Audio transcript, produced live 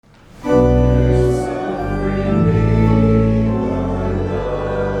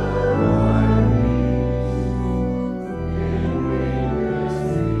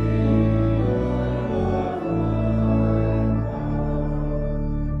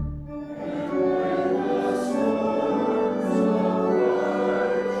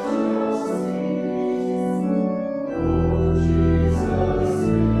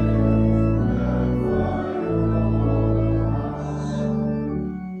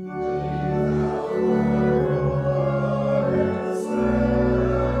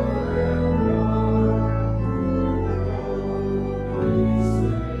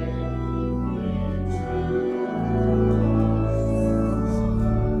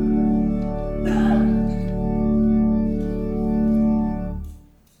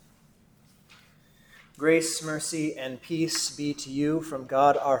Grace, mercy, and peace be to you from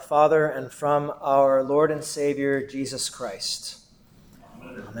God our Father and from our Lord and Savior, Jesus Christ.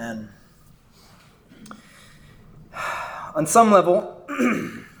 Amen. On some level,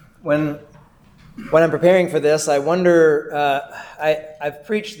 when I'm preparing for this, I wonder, I've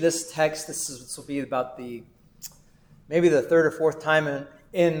preached this text. This will be about maybe the third or fourth time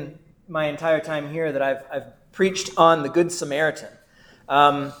in my entire time here that I've preached on the Good Samaritan.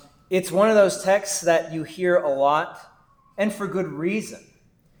 It's one of those texts that you hear a lot, and for good reason.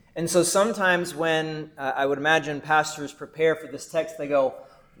 And so sometimes when I would imagine pastors prepare for this text, they go,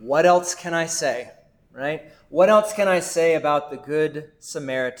 what else can I say, right? What else can I say about the Good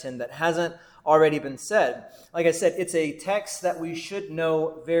Samaritan that hasn't already been said? Like I said, it's a text that we should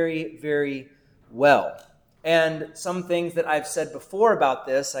know very, very well. And some things that I've said before about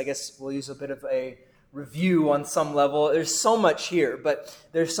this, I guess we'll use a bit of a review on some level. There's so much here, but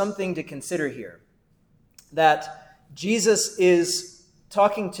there's something to consider here. That Jesus is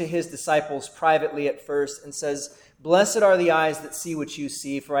talking to his disciples privately at first and says, "Blessed are the eyes that see what you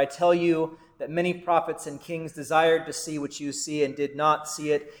see, for I tell you that many prophets and kings desired to see what you see and did not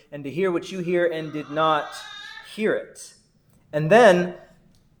see it, and to hear what you hear and did not hear it." And then,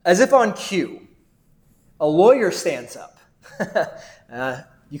 as if on cue, a lawyer stands up.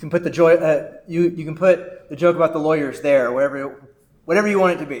 You can put the joke about the lawyers there, whatever you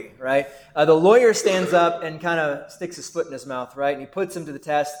want it to be, right? The lawyer stands up and kind of sticks his foot in his mouth, right? And he puts him to the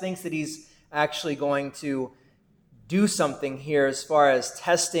test, thinks that he's actually going to do something here as far as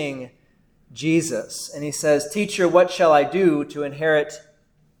testing Jesus. And he says, "Teacher, what shall I do to inherit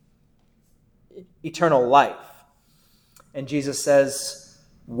eternal life?" And Jesus says,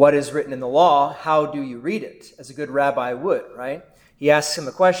 "What is written in the law? How do you read it?" As a good rabbi would, right? He asks him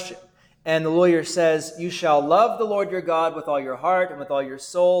a question. And the lawyer says, "You shall love the Lord your God with all your heart and with all your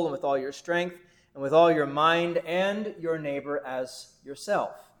soul and with all your strength and with all your mind and your neighbor as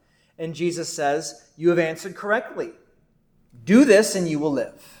yourself." And Jesus says, "You have answered correctly. Do this and you will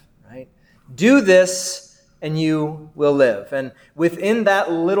live." Right? Do this and you will live. And within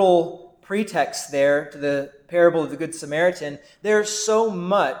that little pretext there to the parable of the Good Samaritan, there's so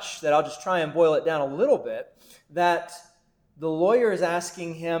much that I'll just try and boil it down a little bit, that the lawyer is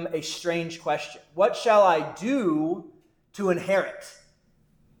asking him a strange question. What shall I do to inherit?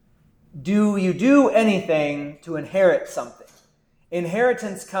 Do you do anything to inherit something?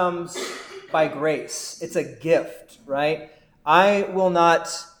 Inheritance comes by grace. It's a gift, right? I will not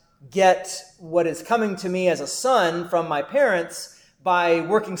get what is coming to me as a son from my parents by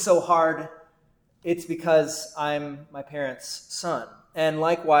working so hard. It's because I'm my parents' son. And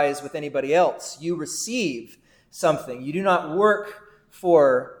likewise with anybody else, you receive something. You do not work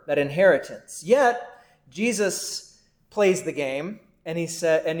for that inheritance. Yet, Jesus plays the game, and he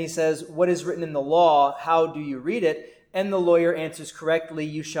says, "What is written in the law? How do you read it?" And the lawyer answers correctly,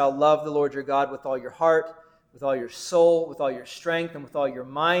 "You shall love the Lord your God with all your heart, with all your soul, with all your strength, and with all your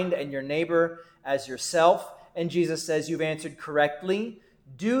mind, and your neighbor as yourself." And Jesus says, "You've answered correctly.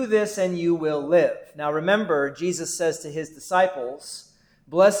 Do this and you will live." Now remember, Jesus says to his disciples,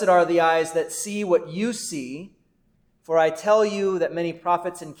 "Blessed are the eyes that see what you see, for I tell you that many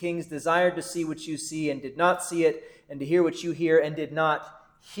prophets and kings desired to see what you see and did not see it, and to hear what you hear and did not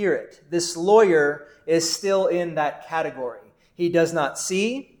hear it." This lawyer is still in that category. He does not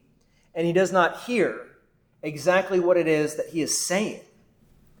see and he does not hear exactly what it is that he is saying,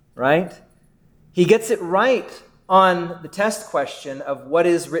 right? He gets it right on the test question of what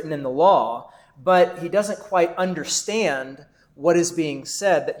is written in the law, but he doesn't quite understand what is being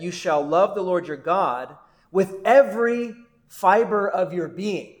said, that you shall love the Lord your God with every fiber of your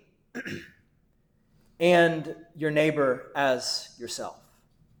being and your neighbor as yourself.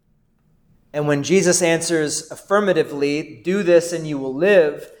 And when Jesus answers affirmatively, "Do this and you will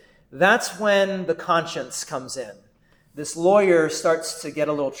live," that's when the conscience comes in. This lawyer starts to get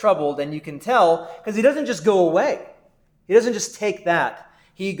a little troubled, and you can tell because he doesn't just go away. He doesn't just take that.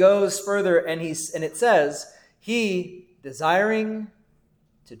 He goes further, and it says, he, desiring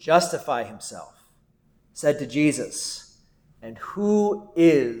to justify himself, said to Jesus, "And who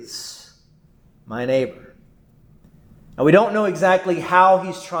is my neighbor?" Now, we don't know exactly how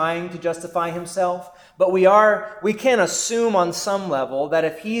he's trying to justify himself, but we can assume on some level that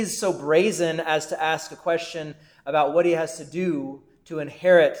if he's so brazen as to ask a question about what he has to do to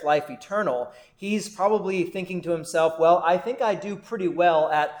inherit life eternal, he's probably thinking to himself, well, I think I do pretty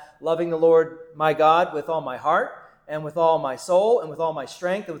well at loving the Lord my God with all my heart and with all my soul and with all my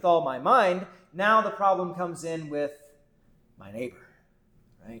strength and with all my mind. Now the problem comes in with my neighbor,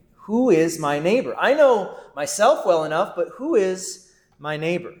 right? Who is my neighbor? I know myself well enough, but who is my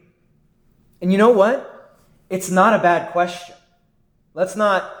neighbor? And you know what? It's not a bad question. Let's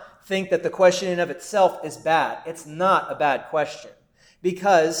not think that the question in of itself is bad. It's not a bad question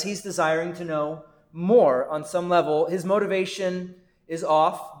because he's desiring to know more on some level. His motivation is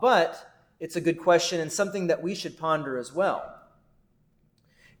off, but it's a good question and something that we should ponder as well.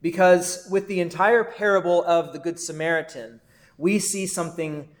 Because with the entire parable of the Good Samaritan, we see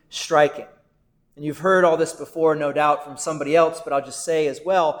something striking. And you've heard all this before, no doubt, from somebody else, but I'll just say as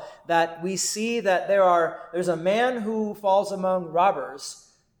well that we see that there's a man who falls among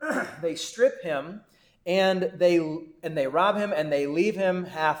robbers. They strip him and they rob him and they leave him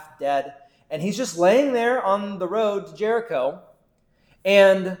half dead. And he's just laying there on the road to Jericho.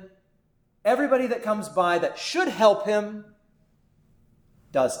 And everybody that comes by that should help him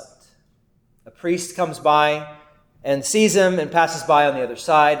doesn't. A priest comes by and sees him and passes by on the other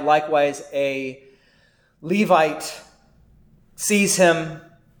side. Likewise, a Levite sees him,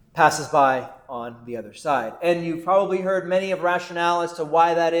 passes by on the other side. And you've probably heard many of rationale as to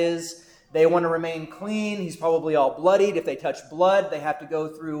why that is. They want to remain clean. He's probably all bloodied. If they touch blood, they have to go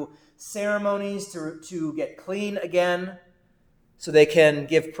through ceremonies to get clean again so they can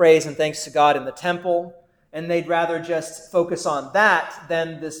give praise and thanks to God in the temple. And they'd rather just focus on that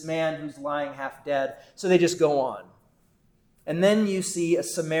than this man who's lying half dead. So they just go on. And then you see a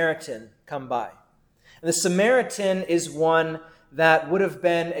Samaritan come by. And the Samaritan is one that would have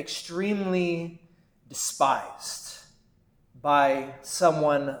been extremely despised by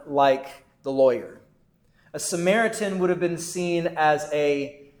someone like the lawyer. A Samaritan would have been seen as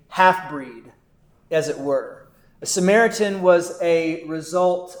a half-breed, as it were. A Samaritan was a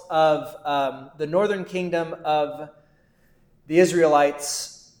result of the northern kingdom of the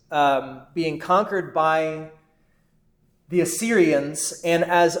Israelites being conquered by the Assyrians, and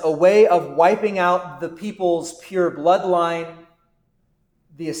as a way of wiping out the people's pure bloodline,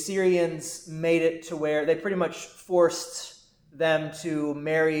 the Assyrians made it to where they pretty much forced them to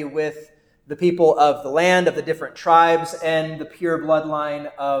marry with the people of the land, of the different tribes, and the pure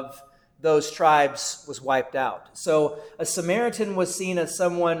bloodline of those tribes was wiped out. So a Samaritan was seen as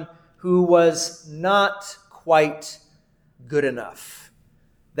someone who was not quite good enough.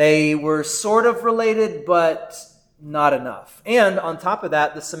 They were sort of related, but not enough. And on top of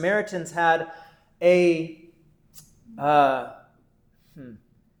that, the Samaritans had they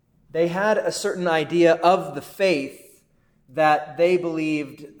had a certain idea of the faith that they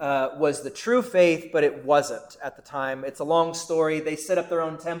believed was the true faith, but it wasn't at the time. It's a long story. They set up their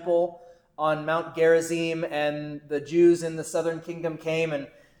own temple on Mount Gerizim, and the Jews in the southern kingdom came and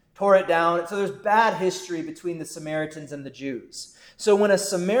tore it down. So there's bad history between the Samaritans and the Jews. So when a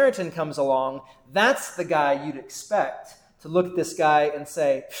Samaritan comes along, that's the guy you'd expect to look at this guy and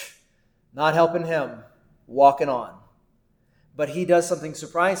say, not helping him, walking on. But he does something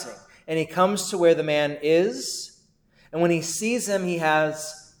surprising. And he comes to where the man is, and when he sees him, he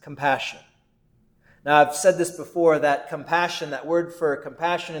has compassion. Now, I've said this before, that compassion, that word for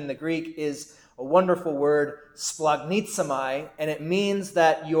compassion in the Greek is a wonderful word, splagnizomai, and it means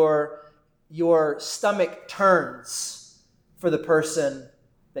that your stomach turns for the person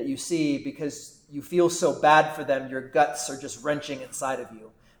that you see because you feel so bad for them, your guts are just wrenching inside of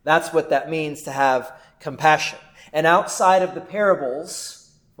you. That's what that means to have compassion. And outside of the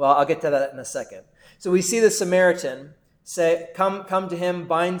parables, well, I'll get to that in a second. So we see the Samaritan say, come to him,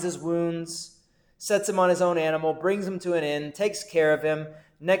 binds his wounds, sets him on his own animal, brings him to an inn, takes care of him.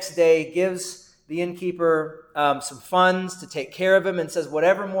 Next day, gives the innkeeper some funds to take care of him and says,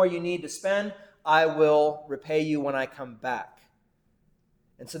 whatever more you need to spend, I will repay you when I come back.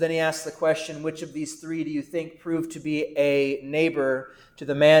 And so then he asks the question, which of these three do you think proved to be a neighbor to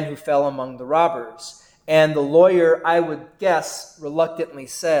the man who fell among the robbers? And the lawyer, I would guess, reluctantly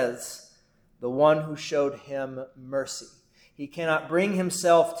says, the one who showed him mercy. He cannot bring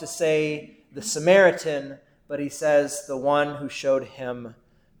himself to say the Samaritan, but he says the one who showed him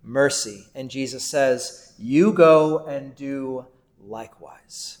mercy. And Jesus says, you go and do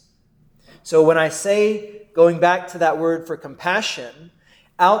likewise. So when I say, going back to that word for compassion,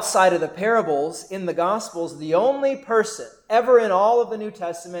 outside of the parables in the Gospels, the only person ever in all of the New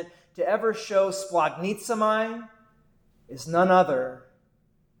Testament to ever show splagnizomai is none other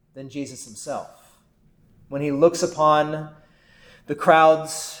than Jesus himself. When he looks upon the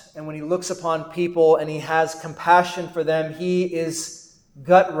crowds and when he looks upon people and he has compassion for them, he is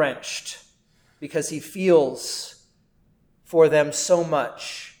gut-wrenched because he feels for them so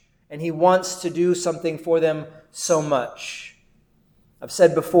much and he wants to do something for them so much. I've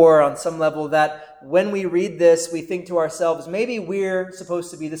said before on some level that when we read this, we think to ourselves, maybe we're supposed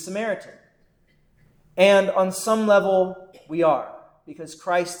to be the Samaritan. And on some level, we are, because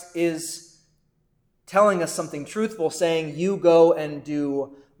Christ is telling us something truthful, saying, you go and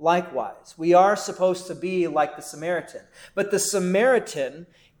do likewise. We are supposed to be like the Samaritan. But the Samaritan,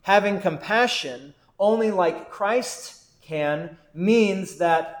 having compassion only like Christ can, means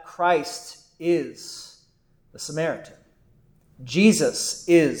that Christ is the Samaritan. Jesus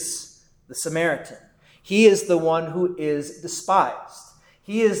is the Samaritan. He is the one who is despised.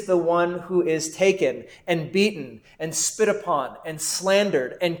 He is the one who is taken and beaten and spit upon and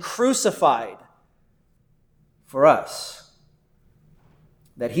slandered and crucified for us.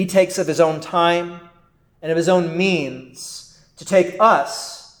 That he takes of his own time and of his own means to take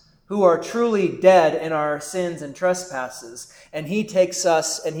us, who are truly dead in our sins and trespasses, and he takes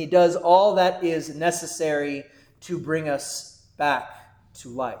us and he does all that is necessary to bring us back to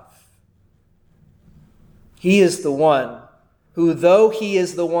life. He is the one who, though he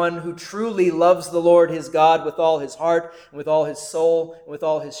is the one who truly loves the Lord his God with all his heart and with all his soul and with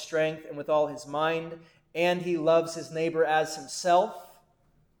all his strength and with all his mind, and he loves his neighbor as himself,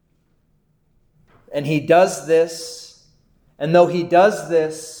 and he does this, and though he does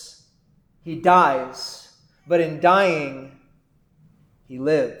this, he dies, but in dying, he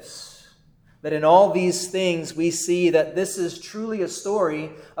lives. That in all these things we see that this is truly a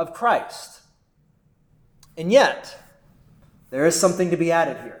story of Christ. And yet, there is something to be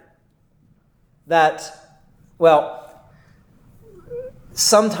added here. That, well,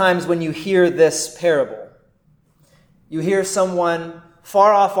 sometimes when you hear this parable, you hear someone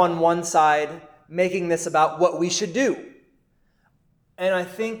far off on one side making this about what we should do. And I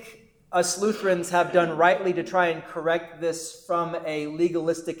think us Lutherans have done rightly to try and correct this from a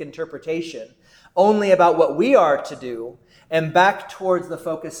legalistic interpretation, only about what we are to do, and back towards the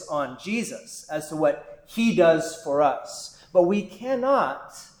focus on Jesus as to what he does for us. But we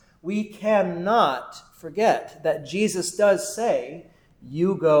cannot forget that Jesus does say,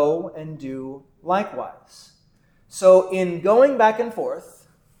 you go and do likewise. So in going back and forth,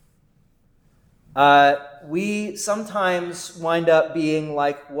 we sometimes wind up being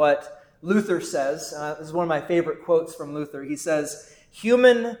like what Luther says. This is one of my favorite quotes from Luther. He says,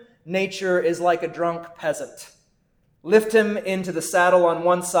 human nature is like a drunk peasant. Lift him into the saddle on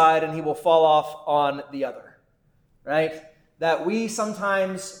one side and he will fall off on the other. Right? That we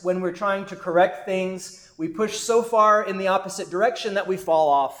sometimes, when we're trying to correct things, we push so far in the opposite direction that we fall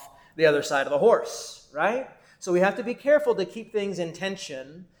off the other side of the horse. Right? So we have to be careful to keep things in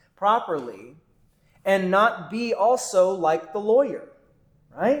tension properly and not be also like the lawyer.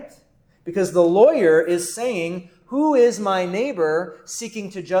 Right? Because the lawyer is saying, who is my neighbor,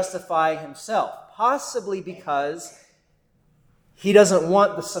 seeking to justify himself? Possibly because he doesn't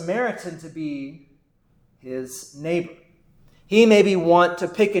want the Samaritan to be his neighbor. He maybe want to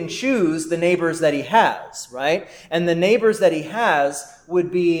pick and choose the neighbors that he has, right? And the neighbors that he has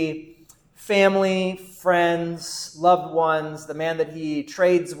would be family, friends, loved ones, the man that he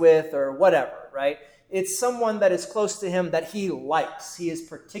trades with or whatever, right? It's someone that is close to him that he likes. He is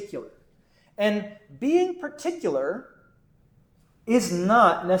particular. And being particular is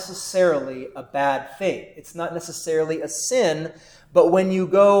not necessarily a bad thing. It's not necessarily a sin, but when you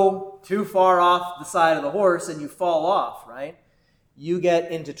go too far off the side of the horse and you fall off, right, you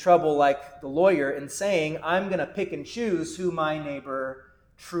get into trouble like the lawyer in saying, I'm going to pick and choose who my neighbor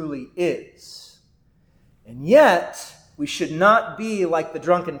truly is. And yet, we should not be like the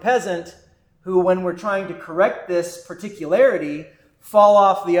drunken peasant who, when we're trying to correct this particularity, fall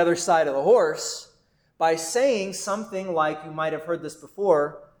off the other side of the horse by saying something like, you might have heard this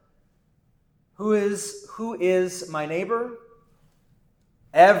before, who is my neighbor?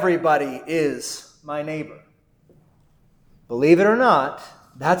 Everybody is my neighbor. Believe it or not,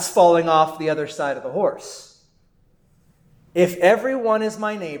 that's falling off the other side of the horse. If everyone is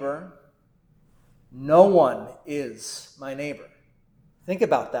my neighbor, no one is my neighbor. Think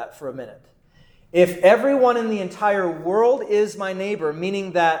about that for a minute. If everyone in the entire world is my neighbor,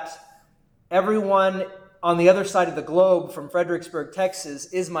 meaning that everyone on the other side of the globe from Fredericksburg,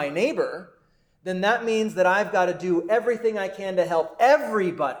 Texas, is my neighbor, then that means that I've got to do everything I can to help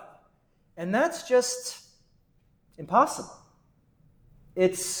everybody. And that's just impossible.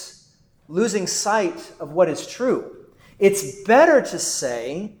 It's losing sight of what is true. It's better to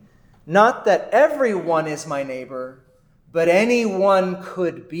say, not that everyone is my neighbor, but anyone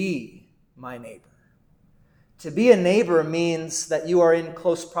could be my neighbor. To be a neighbor means that you are in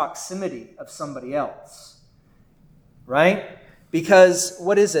close proximity of somebody else. Right? Because,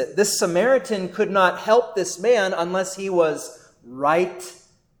 what is it? This Samaritan could not help this man unless he was right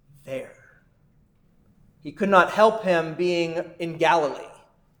there. He could not help him being in Galilee,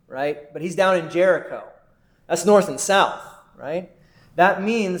 right? But he's down in Jericho. That's north and south, right? That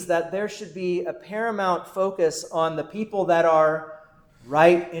means that there should be a paramount focus on the people that are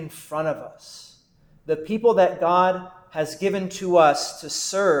right in front of us, the people that God has given to us to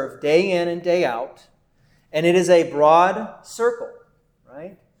serve day in and day out. And it is a broad circle,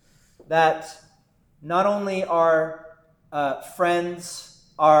 right? That not only our friends,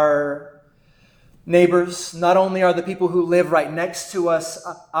 our neighbors, not only are the people who live right next to us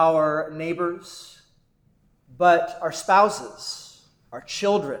our neighbors, but our spouses, our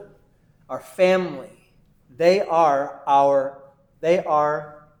children, our family, they are our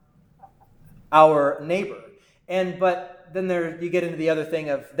neighbor. But then you get into the other thing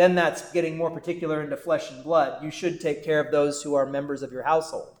of, then that's getting more particular into flesh and blood. You should take care of those who are members of your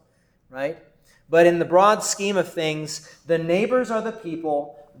household, right? But in the broad scheme of things, the neighbors are the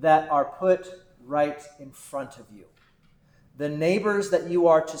people that are put right in front of you. The neighbors that you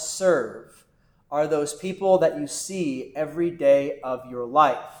are to serve are those people that you see every day of your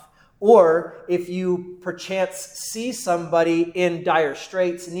life. Or if you perchance see somebody in dire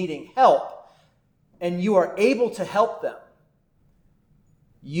straits needing help, and you are able to help them,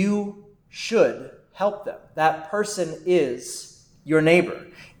 you should help them. That person is your neighbor.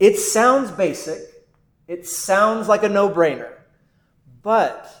 It sounds basic. It sounds like a no-brainer.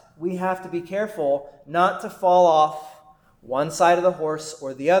 But we have to be careful not to fall off one side of the horse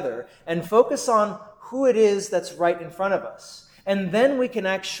or the other and focus on who it is that's right in front of us. And then we can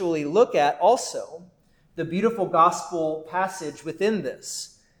actually look at also the beautiful gospel passage within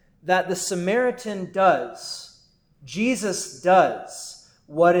this, that the Samaritan does, Jesus does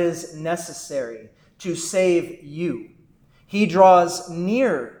what is necessary to save you. He draws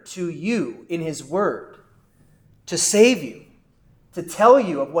near to you in his word to save you, to tell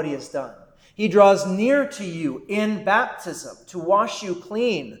you of what he has done. He draws near to you in baptism to wash you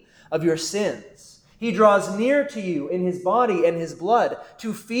clean of your sins. He draws near to you in his body and his blood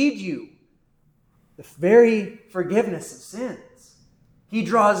to feed you the very forgiveness of sins. He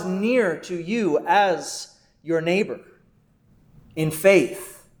draws near to you as your neighbor in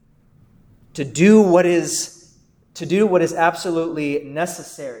faith to do what is absolutely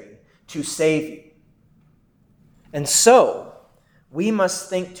necessary to save you. And so, we must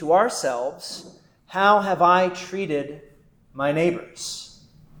think to ourselves, how have I treated my neighbors?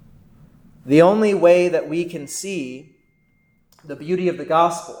 The only way that we can see the beauty of the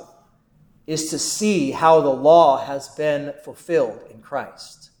gospel is to see how the law has been fulfilled in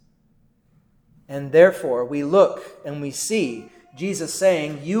Christ. And therefore, we look and we see Jesus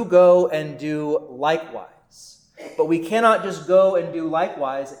saying, you go and do likewise. But we cannot just go and do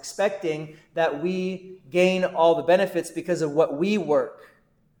likewise expecting that we gain all the benefits because of what we work.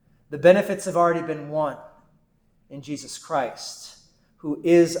 The benefits have already been won in Jesus Christ, who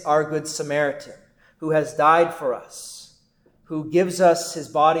is our good Samaritan, who has died for us, who gives us his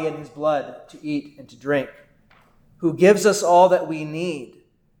body and his blood to eat and to drink, who gives us all that we need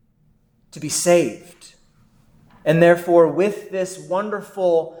to be saved. And therefore, with this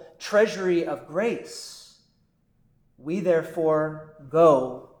wonderful treasury of grace, we therefore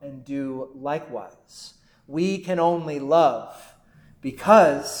go and do likewise. We can only love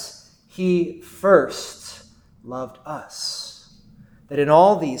because he first loved us. That in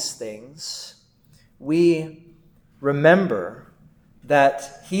all these things, we remember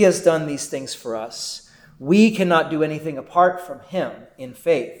that he has done these things for us. We cannot do anything apart from him in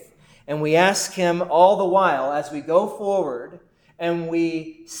faith. And we ask him all the while as we go forward and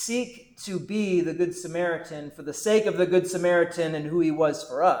we seek to be the Good Samaritan for the sake of the Good Samaritan and who he was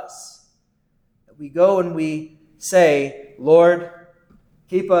for us. We go and we say, Lord,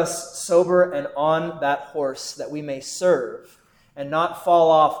 keep us sober and on that horse that we may serve and not fall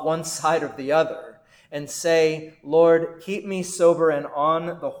off one side or the other. And say, Lord, keep me sober and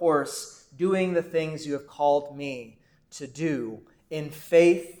on the horse, doing the things you have called me to do in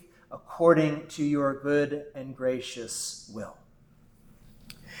faith according to your good and gracious will.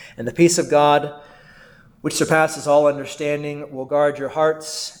 And the peace of God, which surpasses all understanding, will guard your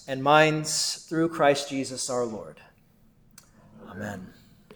hearts and minds through Christ Jesus our Lord. Amen.